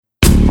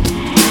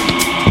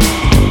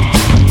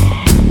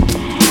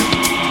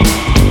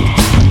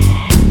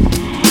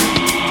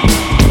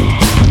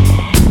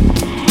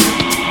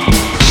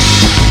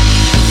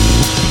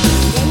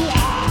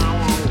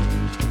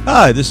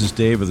Hi, this is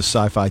Dave of the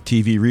Sci-Fi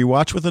TV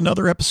Rewatch with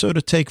another episode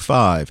of Take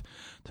 5.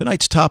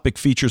 Tonight's topic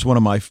features one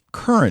of my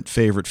current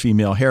favorite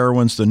female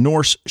heroines, the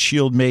Norse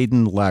shield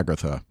maiden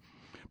Lagertha.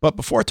 But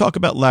before I talk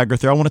about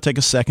Lagertha, I want to take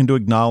a second to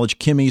acknowledge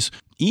Kimmy's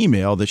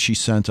email that she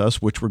sent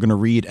us, which we're going to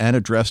read and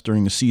address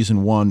during the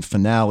Season 1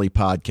 finale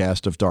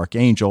podcast of Dark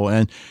Angel.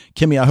 And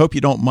Kimmy, I hope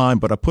you don't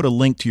mind, but I put a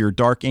link to your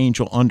Dark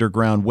Angel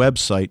Underground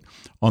website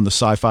on the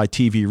Sci-Fi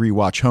TV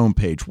Rewatch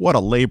homepage. What a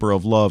labor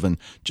of love and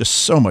just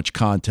so much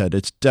content.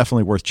 It's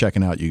definitely worth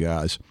checking out, you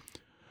guys.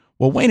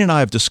 Well, Wayne and I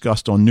have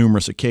discussed on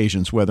numerous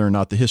occasions whether or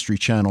not the History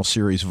Channel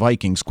series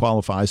Vikings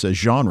qualifies as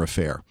genre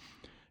fare.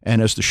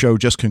 And as the show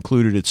just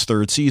concluded its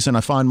third season,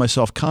 I find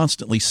myself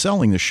constantly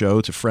selling the show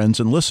to friends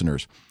and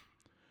listeners.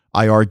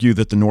 I argue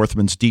that the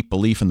Northmen's deep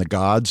belief in the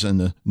gods and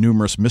the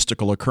numerous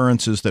mystical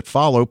occurrences that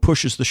follow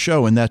pushes the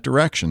show in that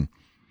direction.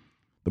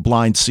 The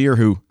blind seer,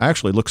 who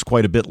actually looks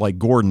quite a bit like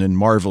Gordon in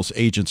Marvel's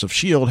Agents of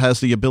S.H.I.E.L.D., has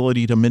the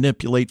ability to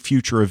manipulate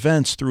future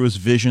events through his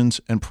visions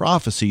and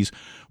prophecies,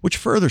 which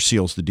further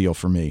seals the deal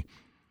for me.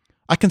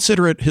 I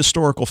consider it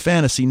historical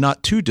fantasy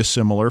not too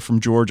dissimilar from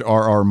George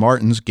R.R.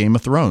 Martin's Game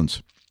of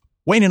Thrones.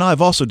 Wayne and I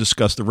have also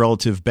discussed the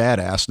relative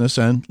badassness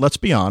and, let's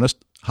be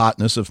honest,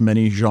 hotness of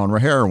many genre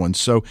heroines.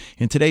 So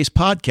in today's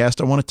podcast,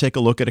 I want to take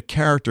a look at a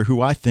character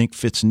who I think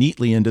fits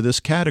neatly into this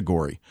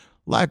category,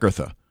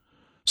 Lagertha.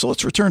 So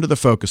let's return to the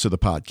focus of the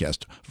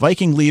podcast.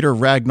 Viking leader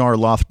Ragnar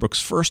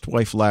Lothbrok's first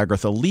wife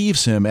Lagertha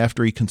leaves him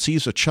after he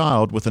conceives a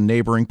child with a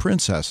neighboring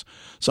princess,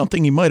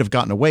 something he might have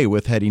gotten away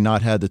with had he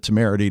not had the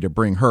temerity to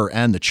bring her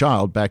and the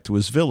child back to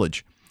his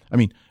village. I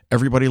mean,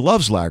 everybody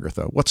loves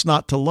Lagertha. What's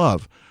not to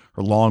love?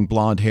 Her long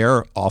blonde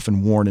hair,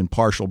 often worn in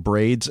partial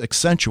braids,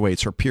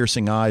 accentuates her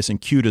piercing eyes and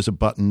cute as a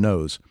button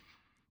nose.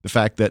 The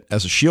fact that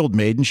as a shield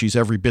maiden she's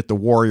every bit the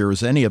warrior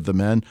as any of the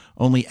men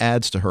only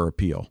adds to her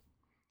appeal.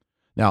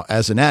 Now,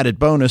 as an added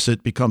bonus,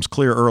 it becomes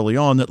clear early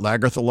on that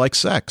Lagertha likes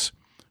sex.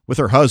 With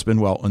her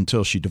husband, well,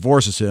 until she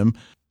divorces him,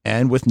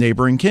 and with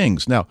neighboring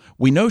kings. Now,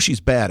 we know she's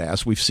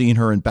badass. We've seen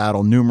her in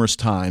battle numerous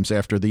times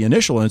after the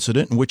initial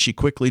incident in which she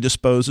quickly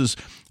disposes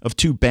of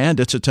two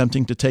bandits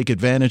attempting to take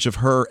advantage of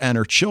her and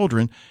her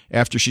children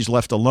after she's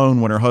left alone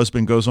when her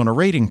husband goes on a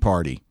raiding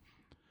party.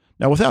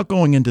 Now, without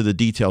going into the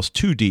details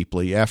too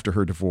deeply, after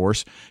her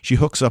divorce, she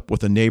hooks up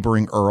with a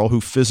neighboring earl who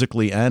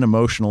physically and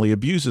emotionally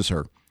abuses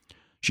her.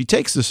 She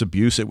takes this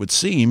abuse, it would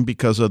seem,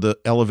 because of the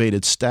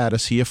elevated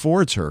status he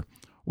affords her.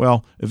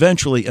 Well,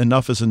 eventually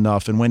enough is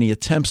enough, and when he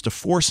attempts to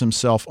force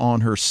himself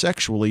on her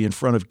sexually in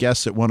front of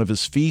guests at one of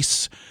his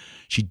feasts,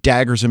 she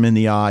daggers him in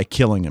the eye,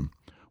 killing him.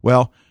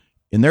 Well,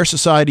 in their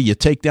society, you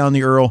take down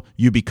the earl,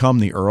 you become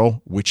the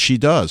earl, which she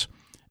does,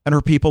 and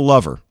her people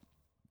love her.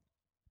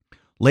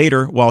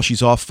 Later, while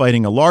she's off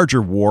fighting a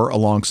larger war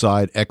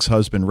alongside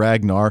ex-husband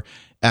Ragnar,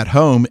 at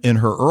home in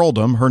her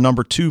earldom, her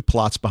number two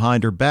plots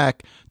behind her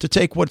back to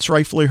take what's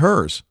rightfully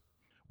hers.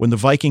 When the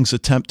Vikings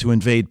attempt to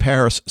invade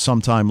Paris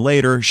sometime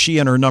later, she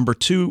and her number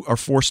two are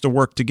forced to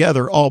work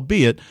together,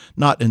 albeit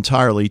not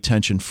entirely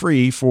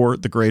tension-free, for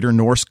the greater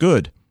Norse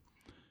good.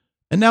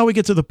 And now we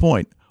get to the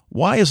point.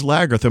 Why is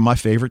Lagertha my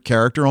favorite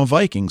character on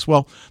Vikings?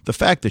 Well, the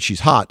fact that she's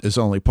hot is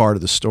only part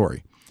of the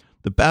story.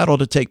 The battle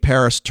to take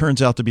Paris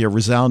turns out to be a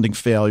resounding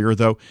failure,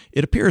 though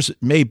it appears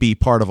it may be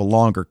part of a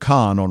longer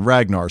con on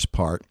Ragnar's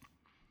part.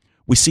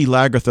 We see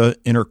Lagertha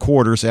in her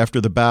quarters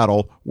after the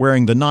battle,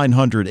 wearing the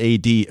 900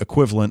 AD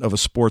equivalent of a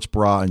sports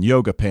bra and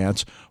yoga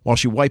pants, while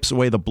she wipes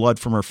away the blood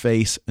from her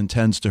face and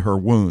tends to her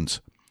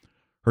wounds.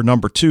 Her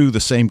number two, the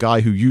same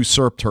guy who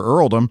usurped her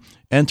earldom,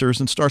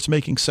 enters and starts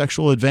making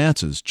sexual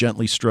advances,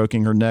 gently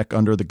stroking her neck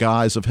under the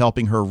guise of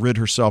helping her rid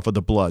herself of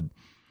the blood.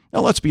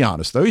 Now, let's be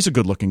honest, though, he's a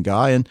good-looking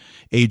guy and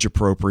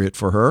age-appropriate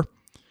for her.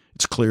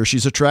 It's clear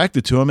she's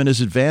attracted to him, and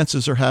his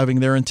advances are having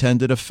their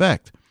intended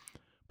effect.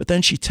 But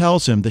then she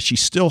tells him that she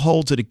still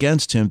holds it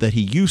against him that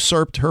he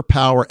usurped her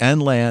power and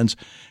lands,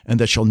 and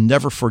that she'll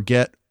never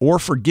forget or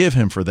forgive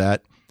him for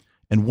that,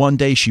 and one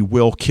day she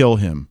will kill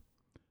him.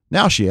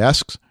 Now she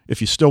asks if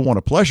you still want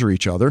to pleasure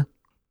each other.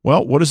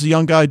 Well, what does the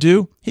young guy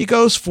do? He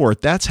goes for it.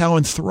 That's how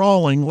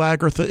enthralling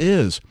Lagertha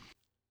is.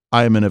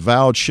 I am an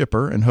avowed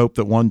shipper and hope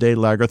that one day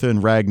Lagertha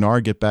and Ragnar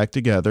get back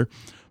together,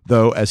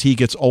 though as he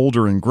gets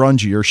older and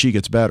grungier, she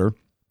gets better.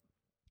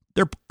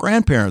 They're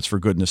grandparents, for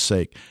goodness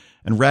sake.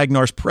 And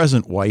Ragnar's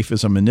present wife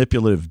is a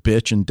manipulative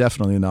bitch and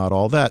definitely not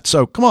all that.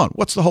 So, come on,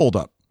 what's the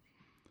holdup?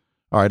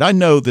 All right, I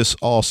know this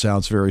all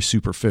sounds very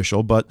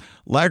superficial, but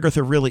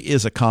Lagertha really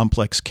is a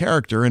complex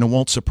character, and it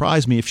won't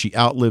surprise me if she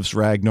outlives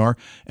Ragnar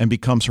and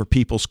becomes her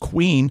people's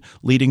queen,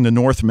 leading the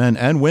Northmen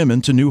and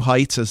women to new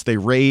heights as they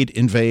raid,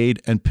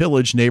 invade, and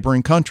pillage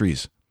neighboring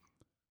countries.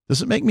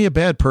 Does it make me a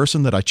bad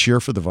person that I cheer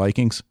for the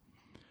Vikings?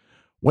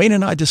 Wayne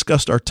and I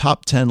discussed our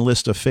top 10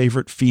 list of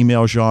favorite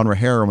female genre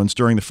heroines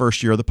during the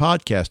first year of the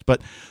podcast,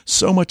 but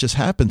so much has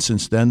happened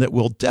since then that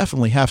we'll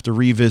definitely have to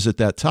revisit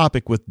that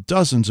topic with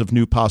dozens of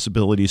new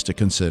possibilities to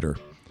consider.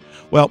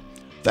 Well,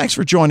 thanks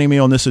for joining me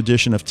on this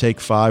edition of Take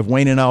 5.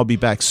 Wayne and I will be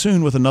back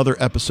soon with another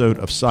episode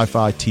of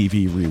Sci-Fi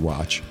TV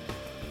Rewatch.